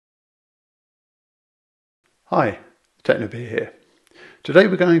Hi, Technobeer here. Today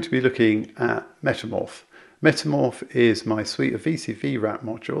we're going to be looking at Meta Morph. Meta Morph is my suite of VCV Rack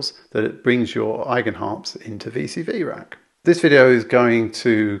modules that brings your Eigenharps into VCV Rack. This video is going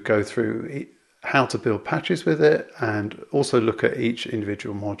to go through how to build patches with it and also look at each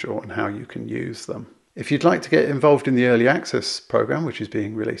individual module and how you can use them. If you'd like to get involved in the early access program, which is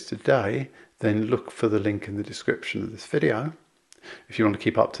being released today, then look for the link in the description of this video. If you want to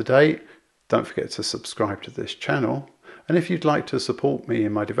keep up to date, don't forget to subscribe to this channel. And if you'd like to support me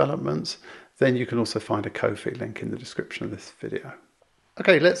in my developments, then you can also find a KoFI link in the description of this video.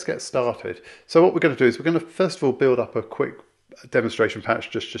 Okay, let's get started. So what we're going to do is we're going to first of all build up a quick demonstration patch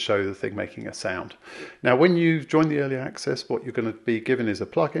just to show the thing making a sound. Now when you join the early access, what you're going to be given is a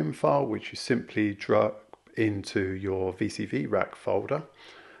plugin file which you simply drop into your VCV Rack folder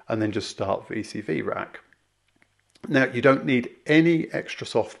and then just start VCV Rack. Now you don't need any extra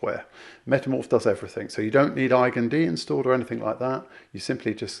software. Meta Morph does everything, so you don't need Eigen installed or anything like that. You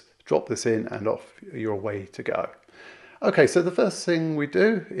simply just drop this in and off you're way to go. Okay, so the first thing we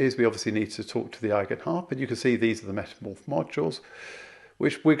do is we obviously need to talk to the Eigenharp, and you can see these are the Meta Morph modules,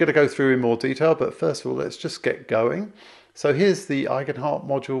 which we're going to go through in more detail, but first of all let's just get going. So here's the Eigenharp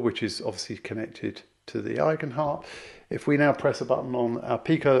module, which is obviously connected to the Eigenharp. If we now press a button on our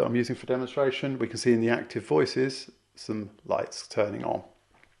Pico that I'm using for demonstration, we can see in the active voices some lights turning on.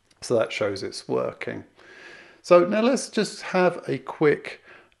 So that shows it's working. So now let's just have a quick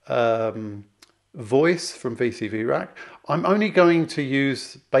voice from VCV Rack. I'm only going to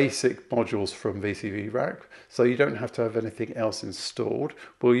use basic modules from VCV Rack, so you don't have to have anything else installed.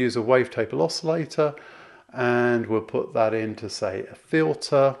 We'll use a wavetable oscillator and we'll put that into, say, a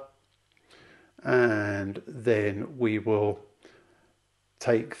filter, and then we will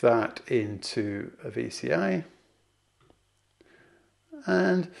take that into a VCA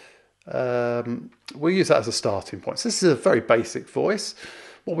and we'll use that as a starting point. So this is a very basic voice.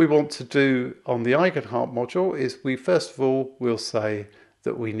 What we want to do on the Eigenharp module is we first of all will say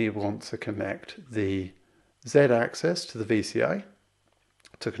that we want to connect the Z axis to the VCA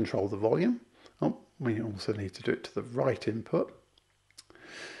to control the volume. Oh, we also need to do it to the right input.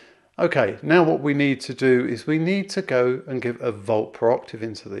 Okay, now what we need to do is we need to go and give a volt per octave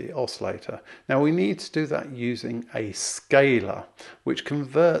into the oscillator. Now we need to do that using a scaler, which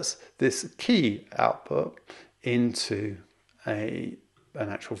converts this key output into an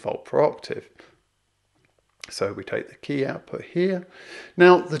actual volt per octave. So we take the key output here.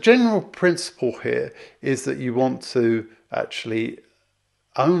 Now the general principle here is that you want to actually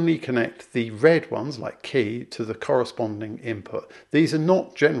only connect the red ones, like key, to the corresponding input. These are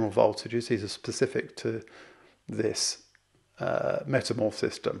not general voltages, these are specific to this Meta Morph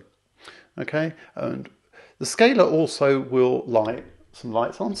system. Okay, and the scaler also will light some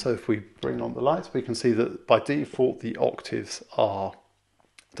lights on, so if we bring on the lights, we can see that by default the octaves are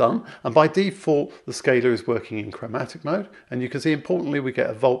done, and by default the scaler is working in chromatic mode, and you can see importantly we get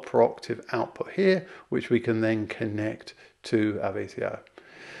a volt per octave output here, which we can then connect to our VCO.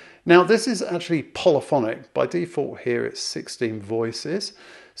 Now this is actually polyphonic. By default here it's 16 voices.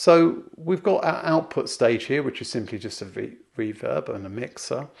 So we've got our output stage here, which is simply just a reverb and a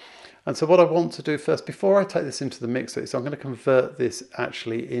mixer. And so what I want to do first, before I take this into the mixer, is I'm going to convert this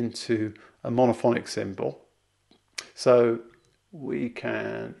actually into a monophonic symbol. So we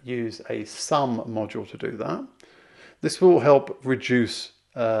can use a sum module to do that. This will help reduce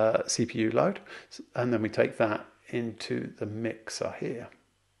CPU load. And then we take that into the mixer here.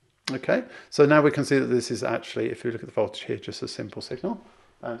 Okay, so now we can see that this is actually, if you look at the voltage here, just a simple signal.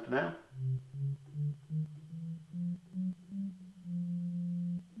 And now.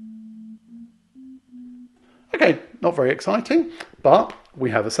 Okay, not very exciting, but we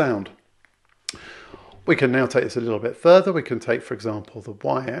have a sound. We can now take this a little bit further. We can take, for example, the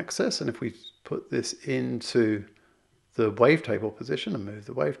y-axis, and if we put this into the wavetable position and move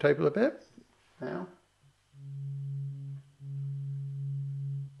the wavetable a bit. Now.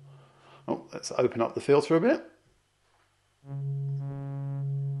 Oh, let's open up the filter a bit.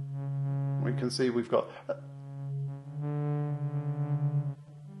 We can see we've got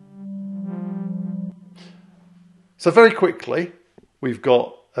so very quickly we've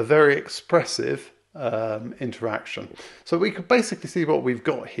got a very expressive interaction. So we could basically see what we've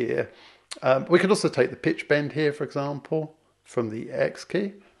got here. We could also take the pitch bend here, for example, from the X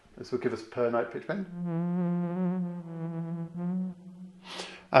key. This will give us per note pitch bend.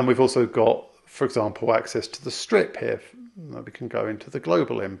 And we've also got, for example, access to the strip here. We can go into the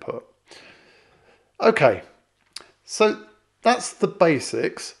global input. Okay, so that's the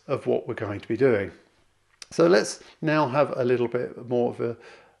basics of what we're going to be doing. So let's now have a little bit more of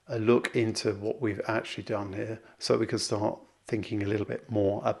a look into what we've actually done here so we can start thinking a little bit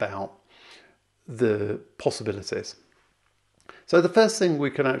more about the possibilities. So the first thing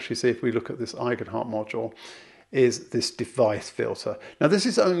we can actually see if we look at this Eigenharp module is this device filter. Now this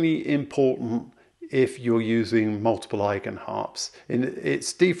is only important if you're using multiple Eigenharps. In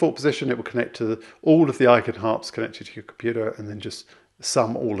its default position, it will connect to all of the Eigenharps connected to your computer and then just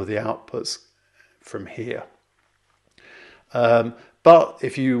sum all of the outputs from here. But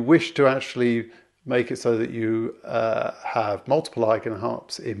if you wish to actually make it so that you have multiple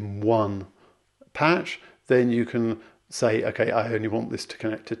Eigenharps in one patch, then you can say, okay, I only want this to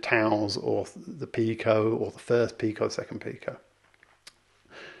connect to taus or the pico or the first pico, second pico.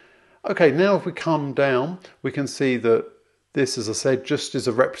 Okay, now if we come down, we can see that this, as I said, just is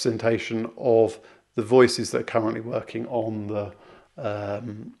a representation of the voices that are currently working on the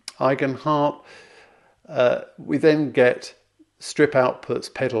Eigenharp. We then get strip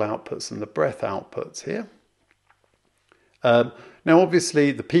outputs, pedal outputs, and the breath outputs here. Now,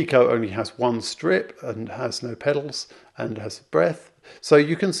 obviously, the pico only has one strip and has no pedals and has breath. So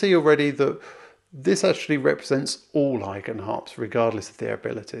you can see already that this actually represents all Eigenharps, regardless of their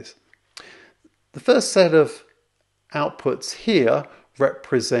abilities. The first set of outputs here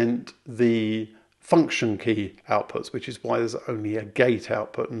represent the function key outputs, which is why there's only a gate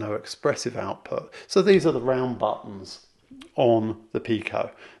output and no expressive output. So these are the round buttons on the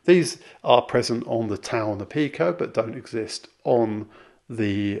pico. These are present on the tau and the pico, but don't exist on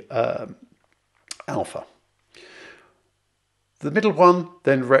the alpha. The middle one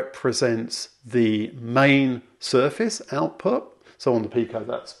then represents the main surface output. So on the pico,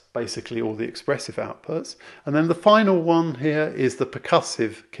 that's basically all the expressive outputs. And then the final one here is the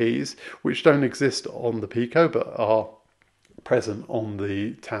percussive keys, which don't exist on the pico, but are present on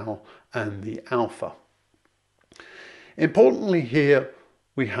the tau and the alpha. Importantly here,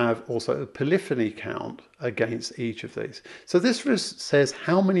 we have also a polyphony count against each of these. So this says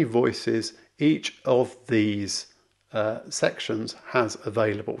how many voices each of these sections has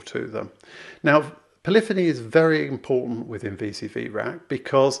available to them. Now, polyphony is very important within VCV Rack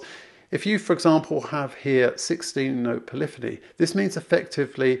because if you, for example, have here 16-note polyphony, this means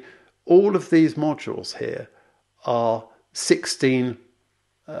effectively all of these modules here are 16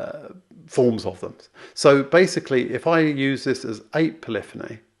 forms of them. So basically, if I use this as 8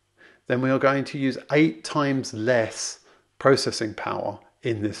 polyphony, then we are going to use 8 times less processing power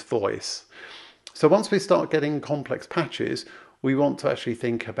in this voice. So once we start getting complex patches, we want to actually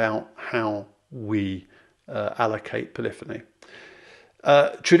think about how we allocate polyphony.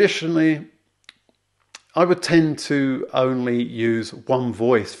 Traditionally, I would tend to only use one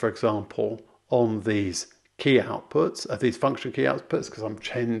voice, for example, on these key outputs, these function key outputs, because I'm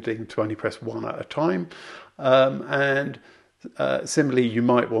tending to only press one at a time. Similarly, you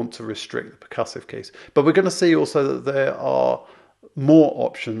might want to restrict the percussive keys. But we're going to see also that there are more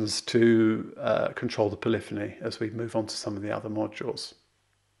options to control the polyphony as we move on to some of the other modules.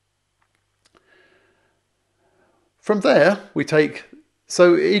 From there, we take,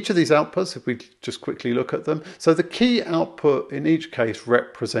 so each of these outputs, if we just quickly look at them, so the key output in each case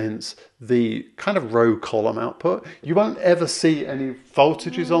represents the kind of row column output. You won't ever see any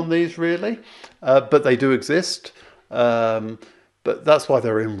voltages on these really, but they do exist, but that's why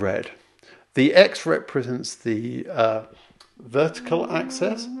they're in red. The X represents the vertical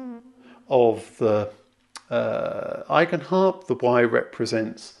axis of the Eigenharp, the Y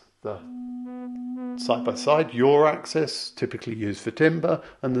represents the side by side, your axis, typically used for timber,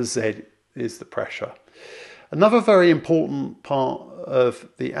 and the Z is the pressure. Another very important part of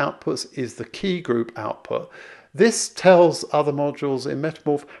the outputs is the key group output. This tells other modules in Meta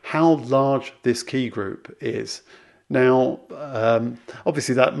Morph how large this key group is. Now,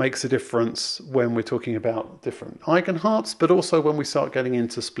 obviously that makes a difference when we're talking about different Eigenharps, but also when we start getting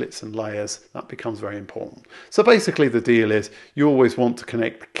into splits and layers, that becomes very important. So basically the deal is you always want to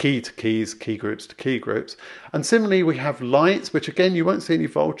connect key to keys, key groups to key groups. And similarly, we have lights, which again, you won't see any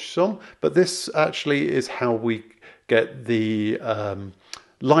voltage on, but this actually is how we get the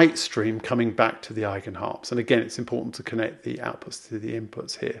light stream coming back to the Eigenharps. And again, it's important to connect the outputs to the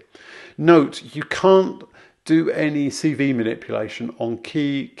inputs here. Note, you can't do any CV manipulation on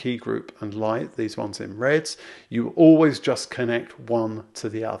key group and light, these ones in reds. You always just connect one to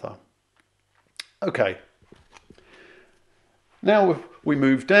the other. Okay. Now we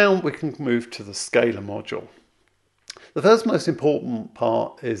move down, we can move to the scalar module. The first most important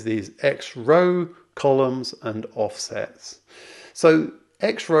part is these X row, columns and offsets. So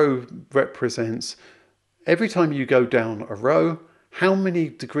X row represents every time you go down a row, how many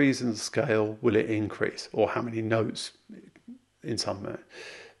degrees in the scale will it increase, or how many notes in some way.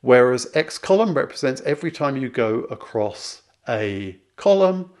 whereas X column represents every time you go across a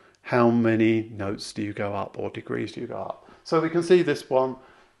column, how many notes do you go up or degrees do you go up. So we can see this one.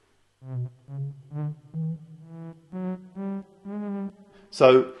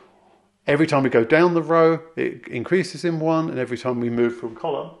 So every time we go down the row, it increases in 1, and every time we move from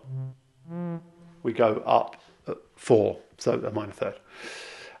column, we go up 4, so a minor third.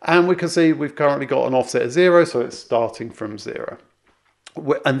 And we can see we've currently got an offset of 0, so it's starting from 0.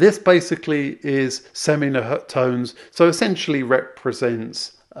 And this basically is semitones, so essentially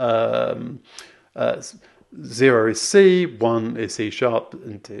represents 0 is C, 1 is C sharp,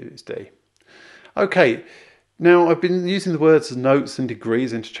 and 2 is D. Okay, now I've been using the words notes and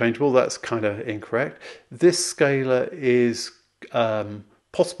degrees interchangeable. That's kind of incorrect. This scaler is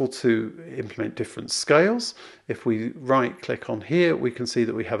possible to implement different scales. If we right click on here, we can see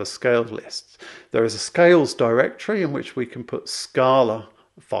that we have a scale list. There is a scales directory in which we can put Scala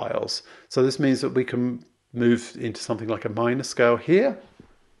files. So this means that we can move into something like a minor scale here.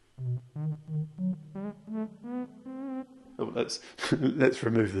 Oh, let's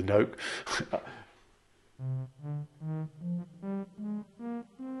remove the note.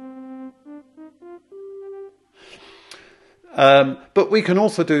 But we can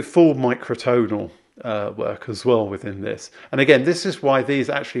also do full microtonal work as well within this. And again, this is why these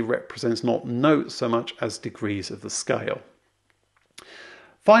actually represents not notes so much as degrees of the scale.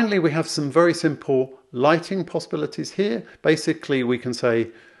 Finally, we have some very simple lighting possibilities here. Basically, we can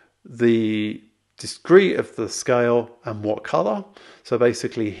say the degree of the scale and what color. So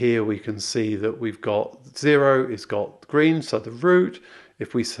basically here we can see that we've got 0 is got green, so the root.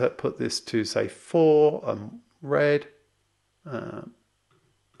 If we put this to say 4, red, some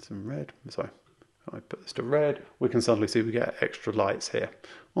red, sorry, I put this to red, we can suddenly see we get extra lights here,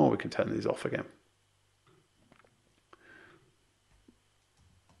 or we can turn these off again.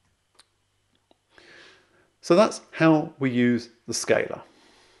 So that's how we use the scaler.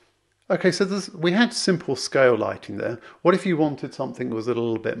 Okay, so we had simple scale lighting there. What if you wanted something that was a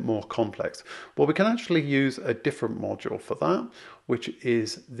little bit more complex? Well, we can actually use a different module for that, which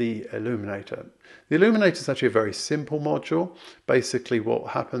is the Illuminator. The Illuminator is actually a very simple module. Basically, what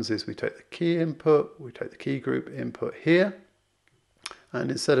happens is we take the key input, we take the key group input here,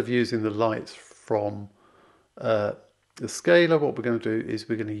 and instead of using the lights from the scaler, what we're going to do is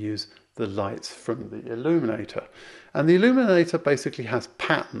we're going to use the lights from the Illuminator. And the Illuminator basically has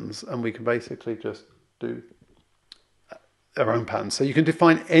patterns, and we can basically just do our own patterns. So you can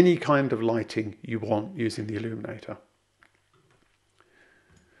define any kind of lighting you want using the Illuminator.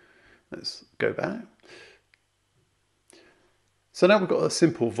 Let's go back. So now we've got a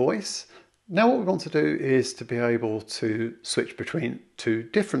simple voice. Now what we want to do is to be able to switch between two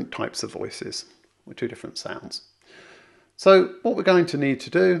different types of voices, or two different sounds. So what we're going to need to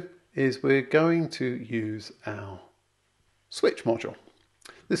do is we're going to use our switch module.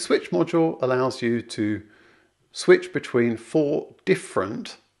 This switch module allows you to switch between 4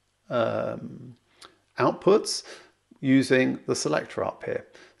 different outputs using the selector up here.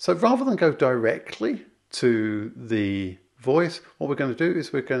 So rather than go directly to the voice, what we're going to do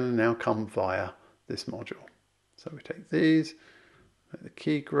is we're going to now come via this module. So we take these, take the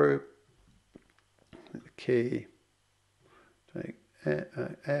key group, take the key, take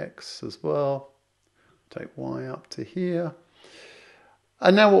X as well, take Y up to here.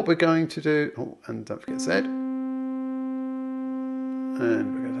 And now what we're going to do, oh, and don't forget Z. And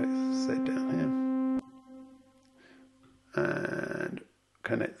we're going to take Z down here. And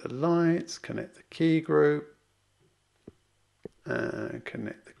connect the lights, connect the key group, and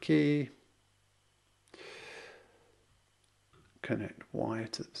connect the key. Connect Y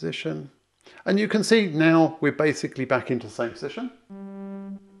to the position. And you can see now we're basically back into the same position,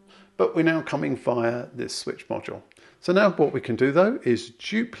 but we're now coming via this switch module. So now what we can do though is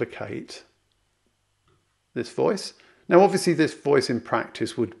duplicate this voice. Now obviously this voice in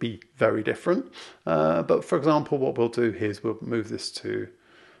practice would be very different, but for example what we'll do here is we'll move this to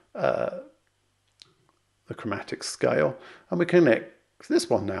the chromatic scale, and we connect this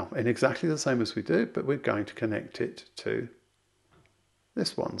one now in exactly the same as we do, but we're going to connect it to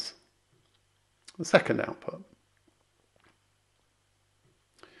this one's, the second output.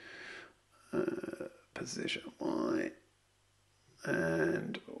 Position Y,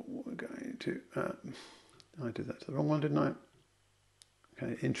 and we're going to, I did that to the wrong one, didn't I?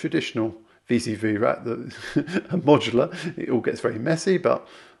 Okay, in traditional VCV, right, the modular, it all gets very messy, but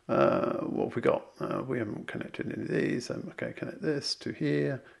what have we got? We haven't connected any of these, so okay, connect this to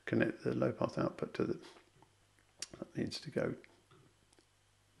here, connect the low pass output to the, that needs to go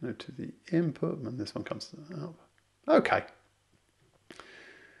to the input, and this one comes to the output. Okay.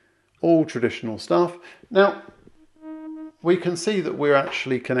 all traditional stuff. Now, we can see that we're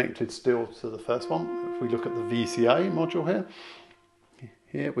actually connected still to the first one. If we look at the VCA module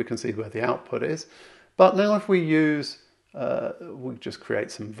here we can see where the output is. But now if we use, we just create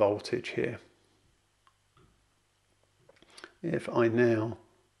some voltage here. If I now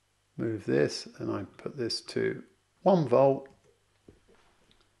move this and I put this to 1 volt,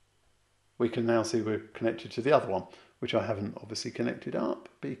 we can now see we're connected to the other one, which I haven't obviously connected up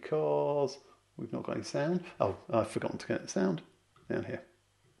because we've not got any sound. Oh, I've forgotten to connect the sound down here.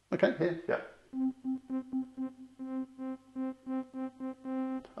 Okay, here, yeah.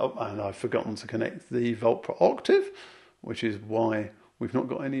 Oh, and I've forgotten to connect the volt per octave, which is why we've not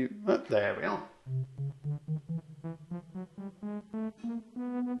got any. Oh, there we are.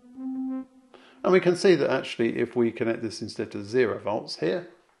 And we can see that actually if we connect this instead to 0 volts here,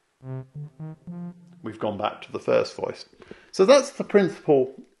 we've gone back to the first voice. So that's the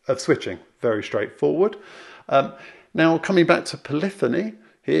principle of switching, very straightforward. Now coming back to polyphony,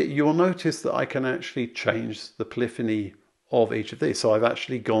 here you'll notice that I can actually change the polyphony of each of these. So I've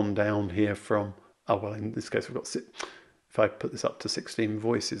actually gone down here from, oh well in this case we've got, if I put this up to 16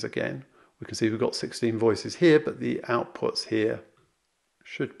 voices again, we can see we've got 16 voices here, but the outputs here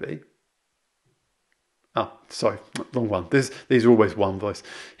should be, oh, sorry, wrong one. These are always one voice.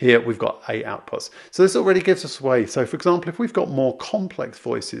 Here we've got 8 outputs. So this already gives us way. So for example, if we've got more complex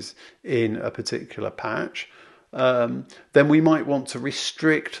voices in a particular patch, then we might want to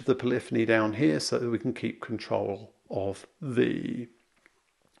restrict the polyphony down here so that we can keep control of the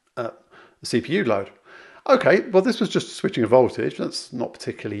CPU load. Okay, well this was just switching a voltage. That's not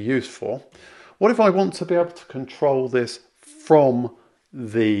particularly useful. What if I want to be able to control this from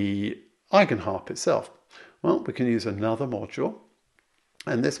the Eigenharp itself? Well, we can use another module,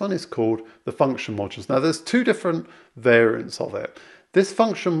 and this one is called the function modules. Now there's 2 different variants of it. This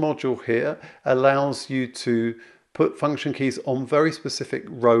function module here allows you to put function keys on very specific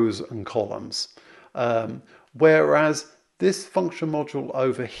rows and columns, whereas this function module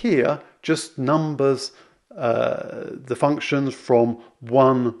over here just numbers the functions from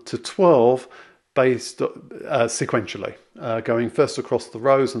 1 to 12 based sequentially, going first across the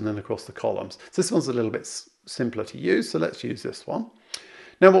rows and then across the columns. So this one's a little bit simpler to use, so let's use this one.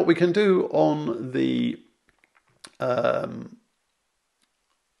 Now what we can do on the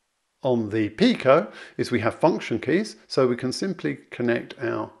Pico is we have function keys, so we can simply connect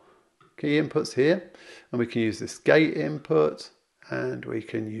our key inputs here, and we can use this gate input, and we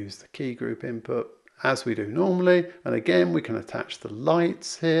can use the key group input as we do normally, and again we can attach the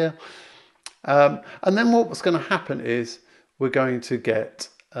lights here. And then what's going to happen is we're going to get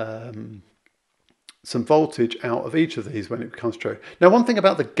some voltage out of each of these when it comes through. Now one thing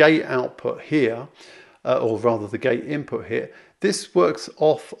about the gate output here, or rather the gate input here, this works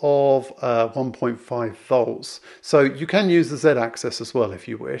off of 1.5 volts. So you can use the Z-axis as well if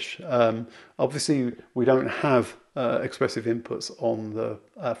you wish. Obviously we don't have expressive inputs on the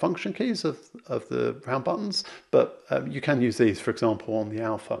function keys of the round buttons, but you can use these, for example, on the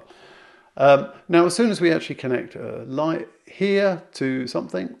alpha. Now as soon as we actually connect a light here to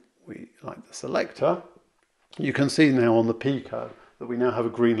something, like the selector, you can see now on the Pico that we now have a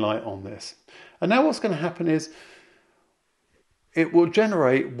green light on this. And now what's going to happen is it will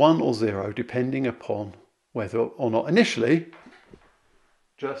generate 1 or 0 depending upon whether or not initially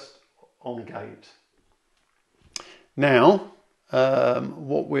just on gate. Now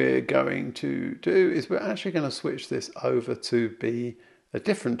what we're going to do is we're actually going to switch this over to be a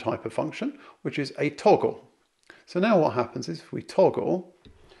different type of function, which is a toggle. So now what happens is if we toggle,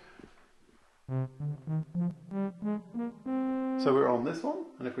 so we're on this one,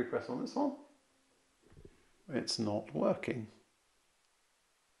 and if we press on this one, it's not working.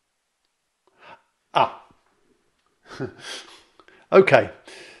 Ah, okay.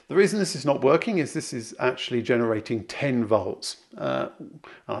 The reason this is not working is this is actually generating 10 volts.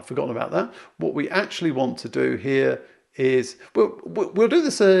 I've forgotten about that. What we actually want to do here is, we'll do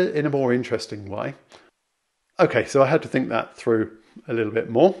this in a more interesting way. Okay, so I had to think that through a little bit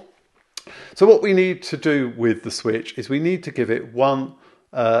more. So what we need to do with the switch is we need to give it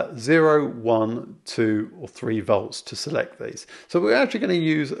 0, 1, 2 or 3 volts to select these. So we're actually going to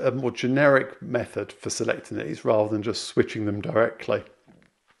use a more generic method for selecting these rather than just switching them directly.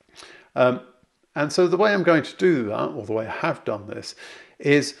 And so the way I'm going to do that, or the way I have done this,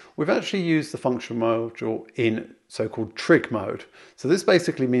 is we've actually used the function module in so-called trig mode. So this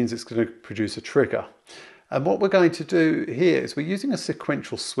basically means it's going to produce a trigger. And what we're going to do here is we're using a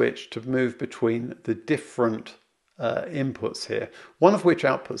sequential switch to move between the different inputs here, one of which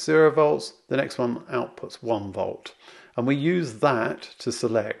outputs 0 volts, the next one outputs 1 volt. And we use that to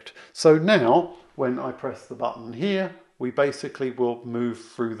select. So now, when I press the button here, we basically will move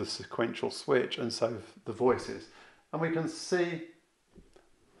through the sequential switch, and so the voices. And we can see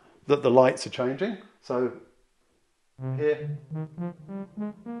that the lights are changing. So here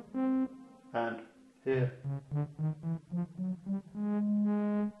and here.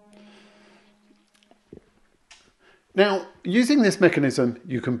 Now, using this mechanism,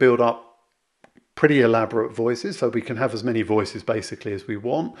 you can build up pretty elaborate voices, so we can have as many voices basically as we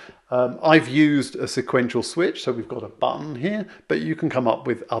want. I've used a sequential switch, so we've got a button here, but you can come up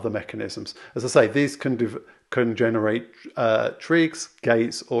with other mechanisms. As I say, these can generate trigs,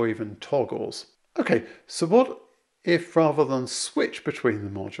 gates, or even toggles. Okay, so what if rather than switch between the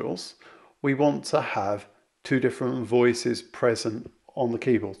modules, we want to have two different voices present on the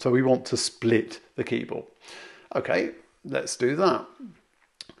keyboard? So we want to split the keyboard. Okay, let's do that.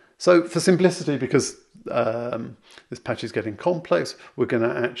 So for simplicity, because this patch is getting complex, we're going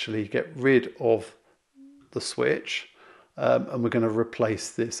to actually get rid of the switch, and we're going to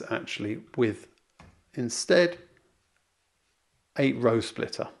replace this actually with, instead, a row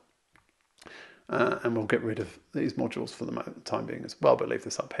splitter. And we'll get rid of these modules for the time being as well, but leave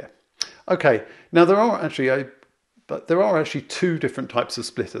this up here. Okay, now there are actually two different types of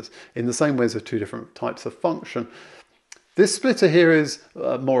splitters, in the same way as there are two different types of function. This splitter here is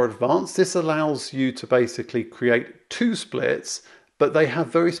more advanced. This allows you to basically create two splits, but they have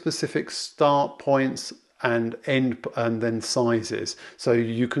very specific start points and end and then sizes. So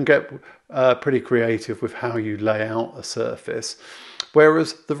you can get pretty creative with how you lay out a surface.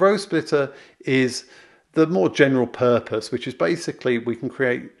 Whereas the row splitter is the more general purpose, which is basically we can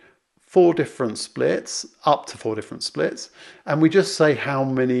create four different splits, up to four different splits, and we just say how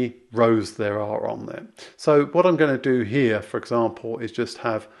many rows there are on there. So what I'm going to do here, for example, is just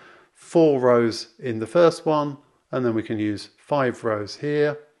have 4 rows in the first one, and then we can use 5 rows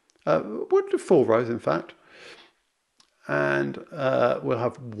here. We'll do 4 rows, in fact, and we'll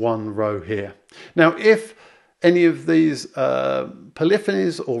have 1 row here. Now, if any of these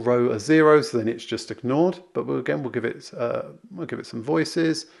polyphonies or row are zeros, then it's just ignored. But we'll give it some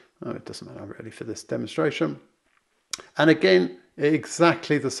voices. Oh, it doesn't matter really for this demonstration. And again,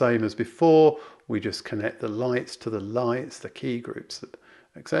 exactly the same as before. We just connect the lights to the lights, the key groups,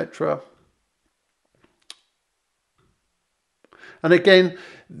 etc. And again,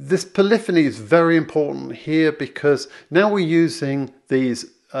 this polyphony is very important here because now we're using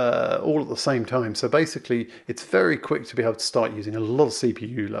these all at the same time. So basically, it's very quick to be able to start using a lot of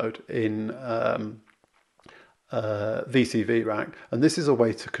CPU load in VCV rack, and this is a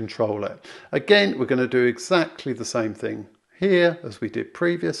way to control it. Again, we're going to do exactly the same thing here as we did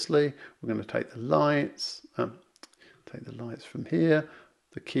previously. We're going to take the lights from here,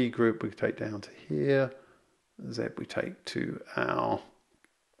 the key group we take down to here, Z we take to our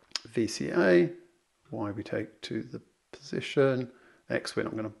VCA, Y we take to the position, X we're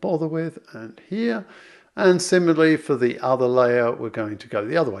not going to bother with, and here. And similarly for the other layer, we're going to go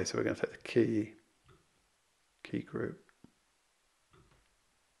the other way. So we're going to take the key group,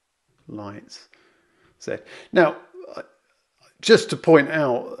 lights, Z. Now, just to point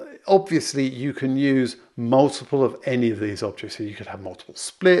out, obviously you can use multiple of any of these objects. So you could have multiple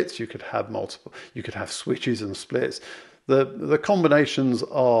splits, you could have switches and splits. The combinations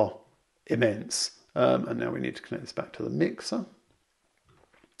are immense. And now we need to connect this back to the mixer.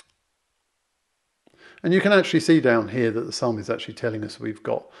 And you can actually see down here that the sum is actually telling us we've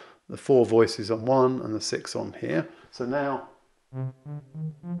got the 4 voices on one and the 6 on here. So now,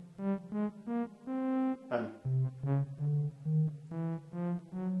 for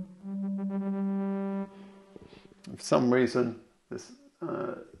some reason this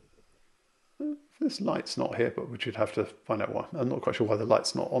light's not here, but we should have to find out why. I'm not quite sure why the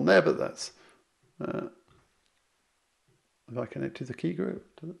light's not on there, but that's if I connect to the key group.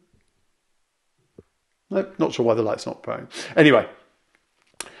 Nope, not sure why the light's not playing. Anyway.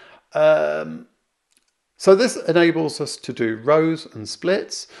 So this enables us to do rows and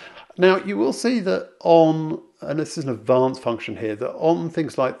splits. Now you will see that and this is an advanced function here, that on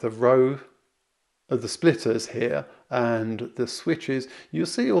things like the row of the splitters here and the switches, you'll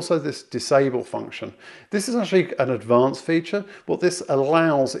see also this disable function. This is actually an advanced feature. What this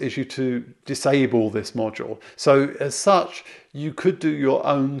allows is you to disable this module. So as such, you could do your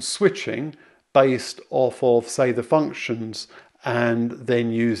own switching based off of, say, the functions and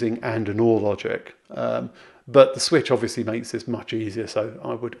then using and OR logic. But the switch obviously makes this much easier, so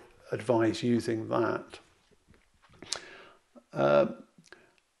I would advise using that.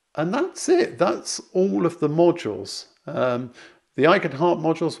 And that's it. That's all of the modules. The The Eigenharp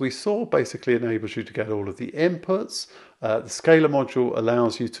modules we saw basically enables you to get all of the inputs. The scalar module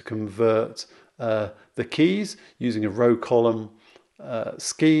allows you to convert the keys using a row column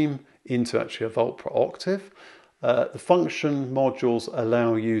scheme into actually a volt per octave. The function modules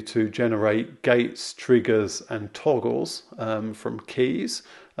allow you to generate gates, triggers and toggles from keys,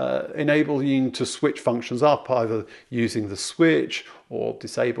 enabling you to switch functions up either using the switch or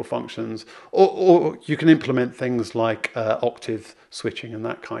disable functions, or you can implement things like octave switching and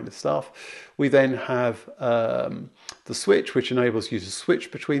that kind of stuff. We then have the switch, which enables you to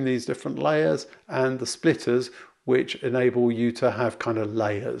switch between these different layers, and the splitters, which enable you to have kind of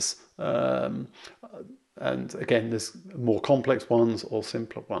layers. And again, there's more complex ones or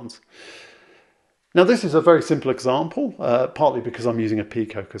simpler ones. Now, this is a very simple example, partly because I'm using a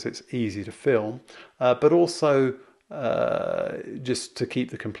Pico because it's easy to film, but also just to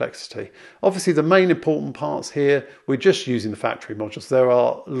keep the complexity. Obviously, the main important parts here, we're just using the factory modules. There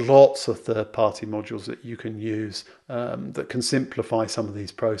are lots of third-party modules that you can use that can simplify some of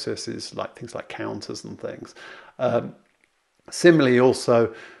these processes, like things like counters and things. Similarly,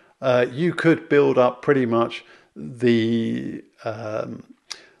 also, you could build up pretty much the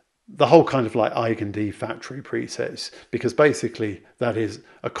whole kind of like Eigen factory presets, because basically that is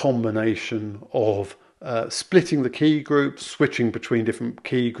a combination of splitting the key groups, switching between different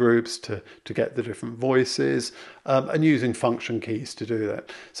key groups to get the different voices, and using function keys to do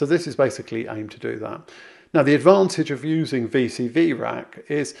that. So this is basically aimed to do that. Now, the advantage of using VCV rack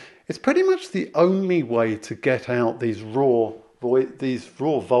is it's pretty much the only way to get out these raw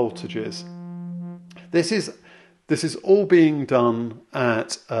voltages. This is all being done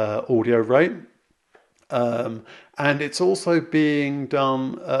at audio rate, and it's also being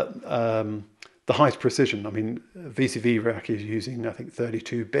done at the highest precision. I mean, VCV rack is using, I think,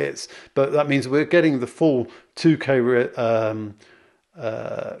 32 bits, but that means we're getting the full 2K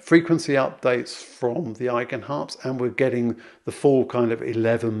frequency updates from the Eigenharps, and we're getting the full kind of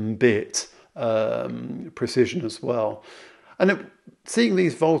 11-bit precision as well. And seeing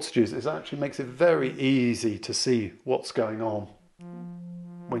these voltages actually makes it very easy to see what's going on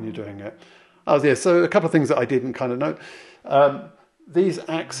when you're doing it. Oh yeah, so a couple of things that I didn't kind of note. These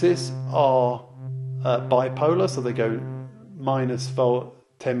axes are bipolar, so they go minus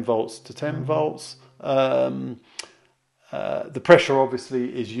 10 volts to 10 volts. The pressure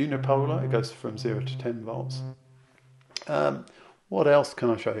obviously is unipolar, it goes from 0 to 10 volts. What else can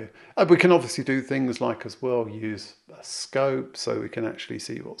I show you? We can obviously do things like as well use a scope, so we can actually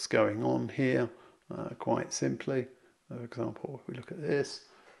see what's going on here quite simply. For example, if we look at this.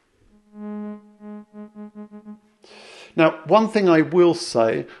 Now, one thing I will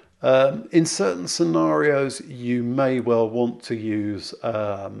say, in certain scenarios, you may well want to use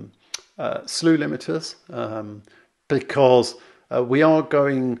slew limiters because we are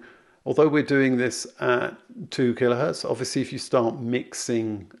going, although we're doing this at 2 kilohertz, obviously if you start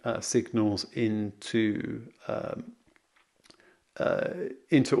mixing signals into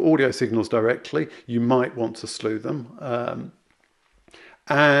audio signals directly, you might want to slew them.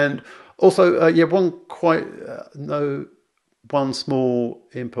 And also, yeah, one small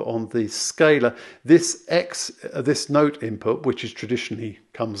input on the scalar. This note input, which is traditionally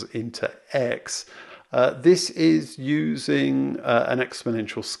comes into X, this is using an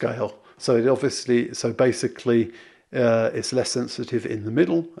exponential scale. So it basically it's less sensitive in the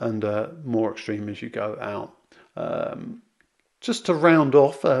middle and more extreme as you go out. Just to round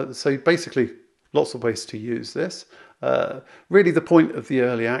off, so basically lots of ways to use this. Really the point of the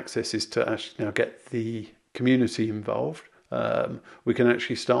early access is to actually now get the community involved. We can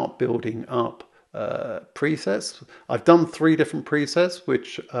actually start building up presets. I've done 3 different presets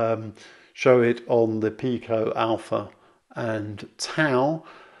which show it on the Pico, Alpha and Tau.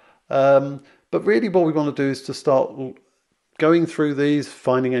 But really what we want to do is to start going through these,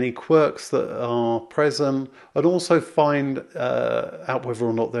 finding any quirks that are present, and also find out whether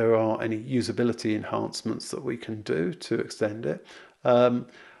or not there are any usability enhancements that we can do to extend it. And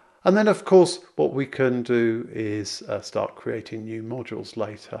then, of course, what we can do is start creating new modules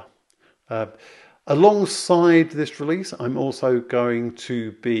later. Alongside this release, I'm also going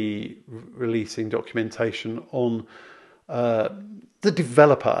to be releasing documentation on the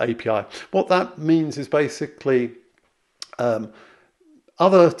developer API. What that means is basically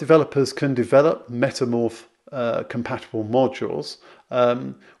other developers can develop Meta Morph compatible modules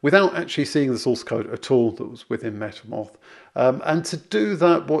without actually seeing the source code at all that was within Meta Morph. And to do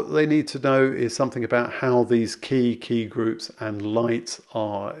that, what they need to know is something about how these key groups and lights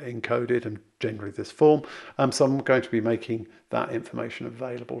are encoded and generally this form. So I'm going to be making that information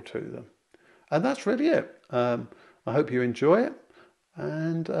available to them. And that's really it. I hope you enjoy it.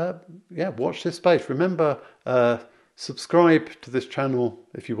 And yeah, watch this space. Remember, subscribe to this channel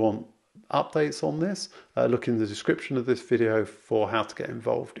if you want updates on this. Look in the description of this video for how to get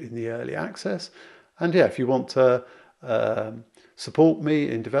involved in the early access. And yeah, if you want to support me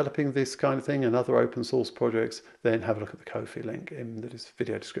in developing this kind of thing and other open source projects, then have a look at the KoFI link in the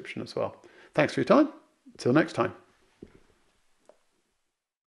video description as well. Thanks for your time. Until next time.